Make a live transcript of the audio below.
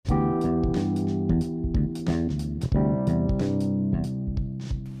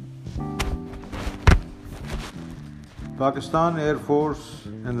Pakistan Air Force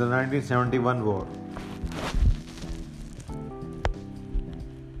in the 1971 war.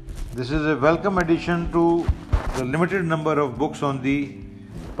 This is a welcome addition to the limited number of books on the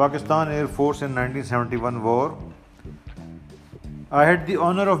Pakistan Air Force in 1971 war. I had the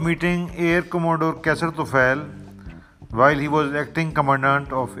honor of meeting Air Commodore Kaisar Tufail while he was acting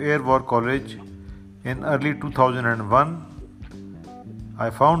commandant of Air War College in early 2001. I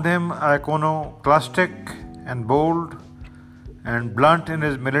found him iconoclastic and bold and blunt in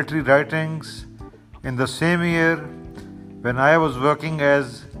his military writings in the same year when I was working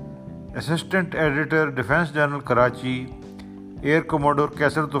as Assistant Editor Defence Journal Karachi. Air Commodore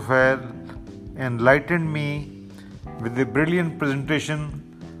Kaisar Tufail enlightened me with a brilliant presentation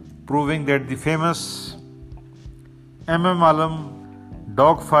proving that the famous Alam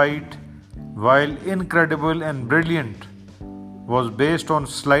dogfight, while incredible and brilliant, was based on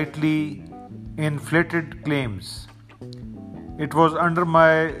slightly inflated claims. It was under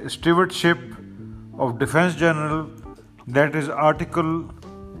my stewardship of Defence Journal that his article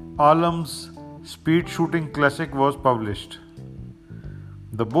Alam's Speed Shooting Classic was published.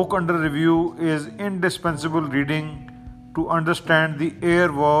 The book under review is indispensable reading to understand the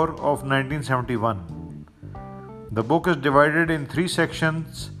air war of 1971. The book is divided in 3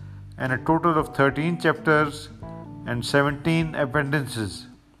 sections and a total of 13 chapters and 17 appendices.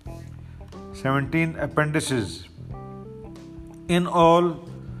 In all,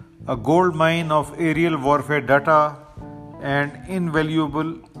 a gold mine of aerial warfare data and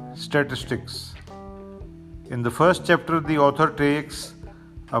invaluable statistics. In the first chapter, the author takes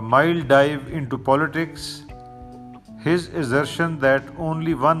a mild dive into politics. His assertion that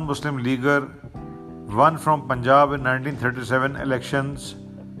only one Muslim leaguer won from Punjab in 1937 elections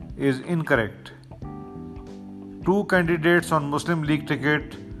is incorrect. 2 candidates on Muslim League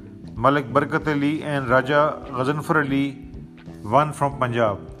ticket, Malik Barkat Ali and Raja Ghazanfar Ali, won from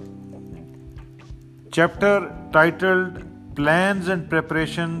Punjab. Chapter titled Plans and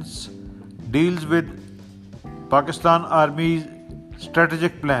Preparations deals with Pakistan Army's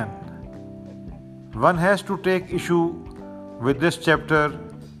strategic plan. One has to take issue with this chapter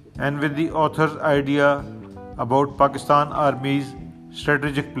and with the author's idea about Pakistan Army's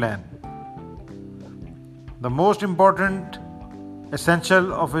strategic plan. The most important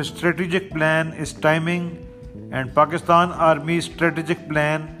essential of a strategic plan is timing, and Pakistan Army's strategic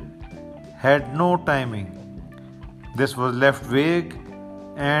plan had no timing. This was left vague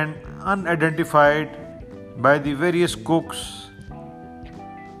and unidentified by the various cooks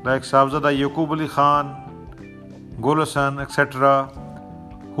like Sahibzada Yaqub Ali Khan, Gul Hasan, etc.,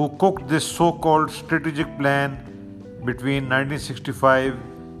 who cooked this so-called strategic plan between 1965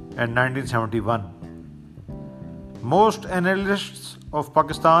 and 1971. Most analysts of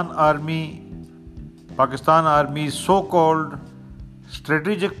Pakistan Army's so-called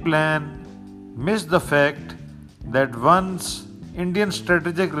strategic plan miss the fact that once Indian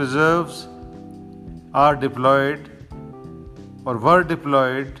strategic reserves were deployed,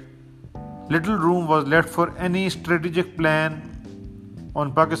 little room was left for any strategic plan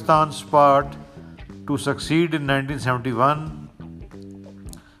on Pakistan's part to succeed in 1971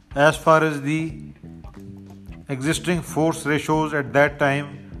 as far as the existing force ratios at that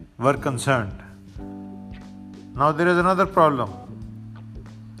time were concerned. Now there is another problem.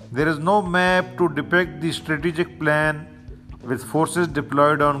 There is no map to depict the strategic plan with forces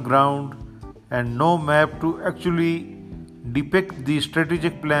deployed on ground and no map to actually depict the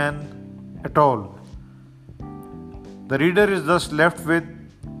strategic plan at all. The reader is thus left with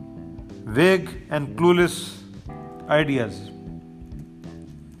vague and clueless ideas.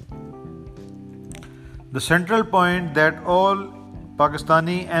 The central point that all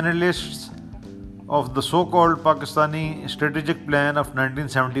Pakistani analysts of the so-called Pakistani strategic plan of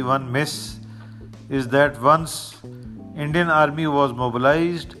 1971 miss is that once Indian Army was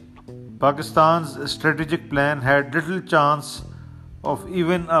mobilized, Pakistan's strategic plan had little chance of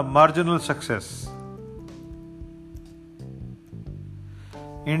even a marginal success.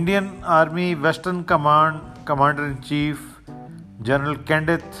 Indian Army Western Command Commander-in-Chief General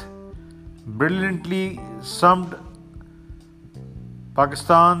Kandith brilliantly summed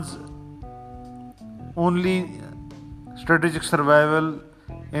Pakistan's only strategic survival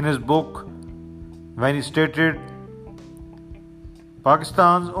in his book when he stated,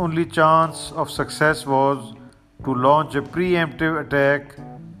 Pakistan's only chance of success was to launch a preemptive attack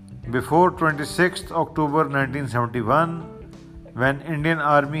before 26th October 1971 when Indian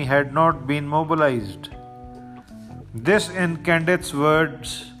Army had not been mobilized. This, in Kandith's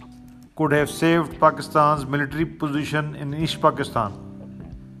words, could have saved Pakistan's military position in East Pakistan.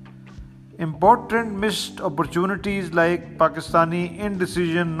 Important missed opportunities like Pakistani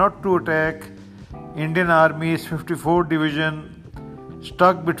indecision not to attack Indian Army's 54th Division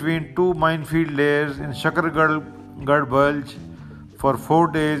stuck between two minefield layers in Shakargarh Bulge for 4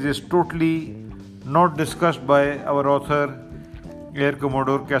 days is totally not discussed by our author Air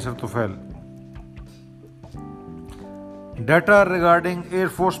Commodore Kaisar Tufail. Data regarding Air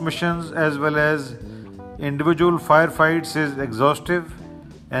Force missions as well as individual firefights is exhaustive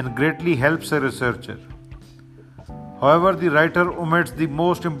and greatly helps a researcher. However, the writer omits the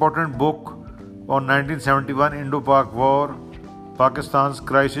most important book on 1971 Indo-Pak War, Pakistan's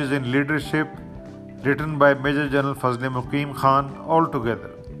Crisis in Leadership, written by Major General Fazle Muqim Khan altogether.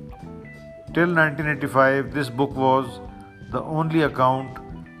 Till 1985, this book was the only account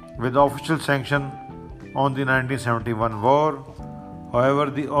with official sanction on the 1971 war. However,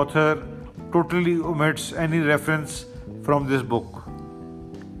 the author totally omits any reference from this book.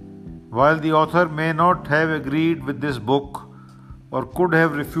 While the author may not have agreed with this book or could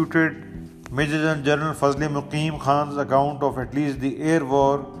have refuted Major General Fazle Muqim Khan's account of at least the air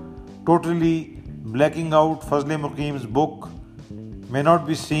war, totally blacking out Fazle Muqim's book may not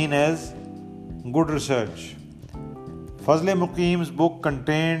be seen as good research. Fazle Muqim's book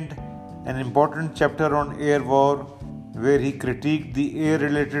contained an important chapter on air war where he critiqued the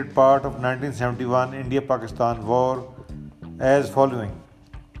air-related part of 1971 India-Pakistan war as following.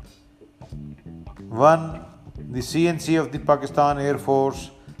 1. The CNC of the Pakistan Air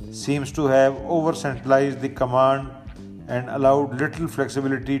Force seems to have over-centralized the command and allowed little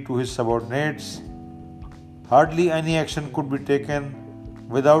flexibility to his subordinates. Hardly any action could be taken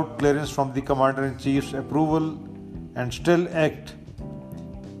without clearance from the Commander-in-Chief's approval and still act,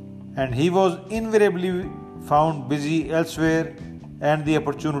 and he was invariably found busy elsewhere and the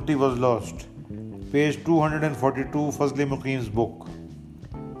opportunity was lost. Page 242, Fazle Muqim's book.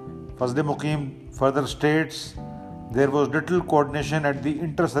 Fazle Muqim further states there was little coordination at the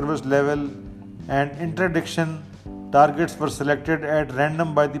inter-service level and interdiction targets were selected at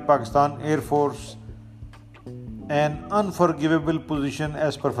random by the Pakistan Air Force, an unforgivable position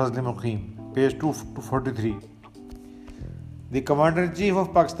as per Fazle Muqim. Page 243. The Commander-in-Chief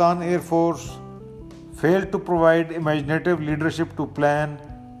of Pakistan Air Force failed to provide imaginative leadership to plan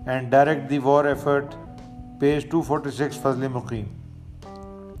and direct the war effort. Page 246, Fazle Muqim.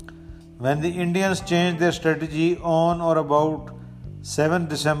 When the Indians changed their strategy on or about 7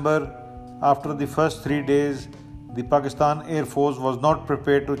 December, after the first 3 days, the Pakistan Air Force was not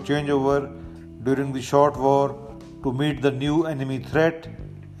prepared to change over during the short war to meet the new enemy threat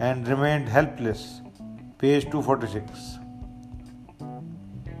and remained helpless. Page 246.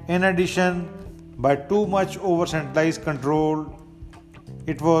 In addition, by too much over-centralized control,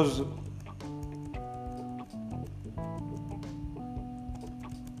 it was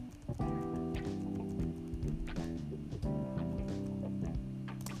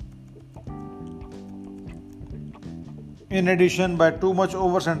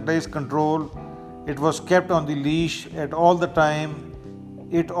kept on the leash at all the time.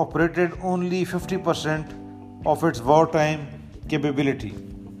 It operated only 50% of its wartime capability.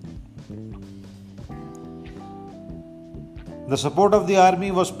 The support of the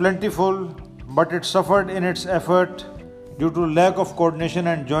army was plentiful, but it suffered in its effort due to lack of coordination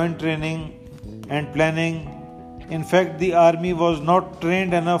and joint training and planning. In fact, the army was not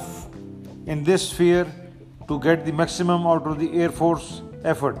trained enough in this sphere to get the maximum out of the Air Force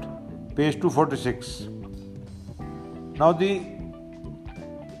effort. Page 246. Now the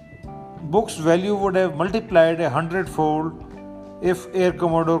book's value would have multiplied 100-fold if Air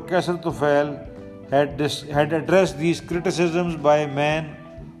Commodore Kaisar Tufail had addressed these criticisms by a man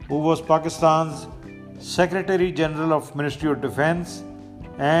who was Pakistan's Secretary General of Ministry of Defence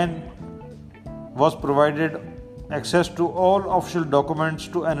and was provided access to all official documents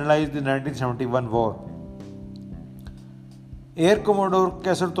to analyze the 1971 war. Air Commodore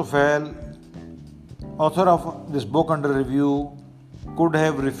Kaisar Tufail, author of this book under review, could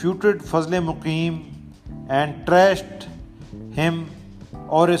have refuted Fazle Muqim and trashed him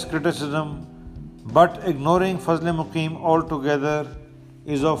or his criticism, but ignoring Fazle Muqim altogether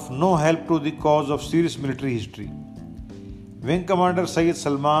is of no help to the cause of serious military history. Wing Commander Syed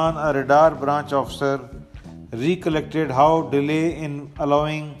Salman, a radar branch officer, recollected how delay in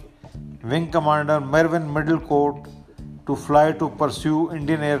allowing Wing Commander Mervyn Middlecourt to fly to pursue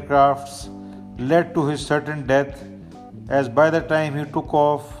Indian aircrafts led to his certain death, as by the time he took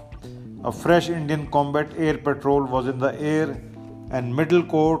off, a fresh Indian combat air patrol was in the air and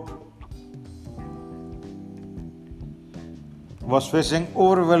Middlecourt was facing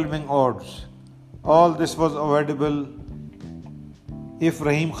overwhelming odds. All this was avoidable if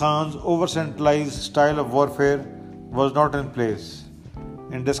Rahim Khan's over-centralized style of warfare was not in place.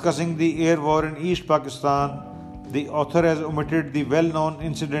 In discussing the air war in East Pakistan, the author has omitted the well-known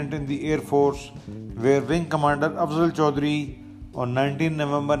incident in the Air Force where Wing Commander Afzal Chaudhry on 19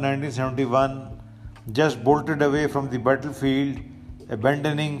 November 1971 just bolted away from the battlefield,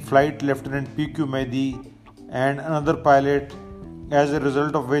 abandoning Flight Lieutenant P.Q. Mehdi and another pilot, as a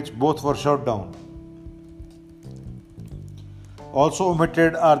result of which both were shot down. Also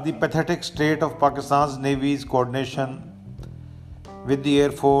omitted are the pathetic state of Pakistan's Navy's coordination with the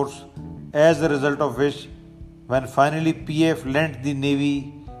Air Force, as a result of which, when finally PF lent the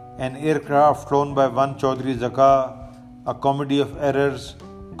Navy an aircraft flown by one Chaudhry Zaka, a comedy of errors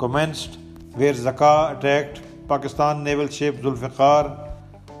commenced where Zaka attacked Pakistan naval ship Zulfiqar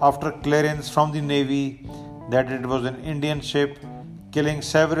after clearance from the Navy that it was an Indian ship, killing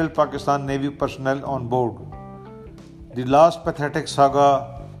several Pakistan Navy personnel on board. The last pathetic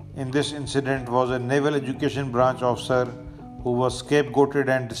saga in this incident was a Naval Education Branch officer who was scapegoated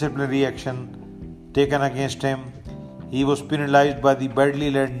and disciplinary action taken against him. He was penalized by the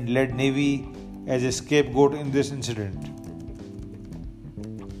badly led Navy as a scapegoat in this incident.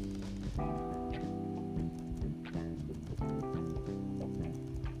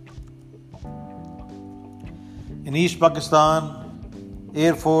 In East Pakistan,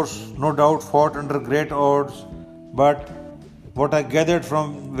 Air Force no doubt fought under great odds, but what I gathered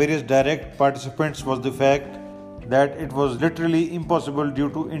from various direct participants was the fact that it was literally impossible due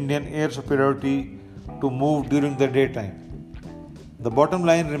to Indian air superiority to move during the daytime. The bottom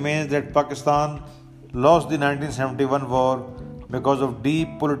line remains that Pakistan lost the 1971 war because of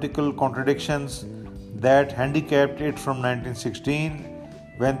deep political contradictions that handicapped it from 1916,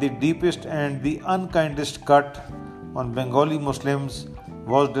 when the deepest and the unkindest cut on Bengali Muslims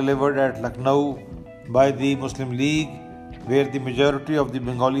was delivered at Lucknow by the Muslim League, where the majority of the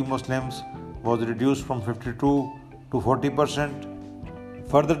Bengali Muslims was reduced from 52 to 40%.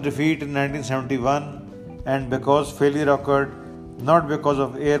 Further defeat in 1971, and because failure occurred not because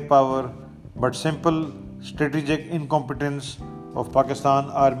of air power but simple strategic incompetence of Pakistan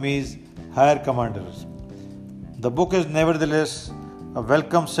Army's higher commanders. The book is nevertheless a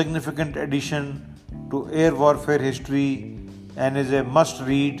welcome significant addition to air warfare history and is a must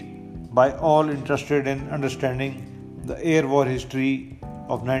read by all interested in understanding the air war history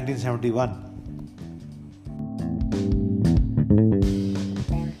of 1971.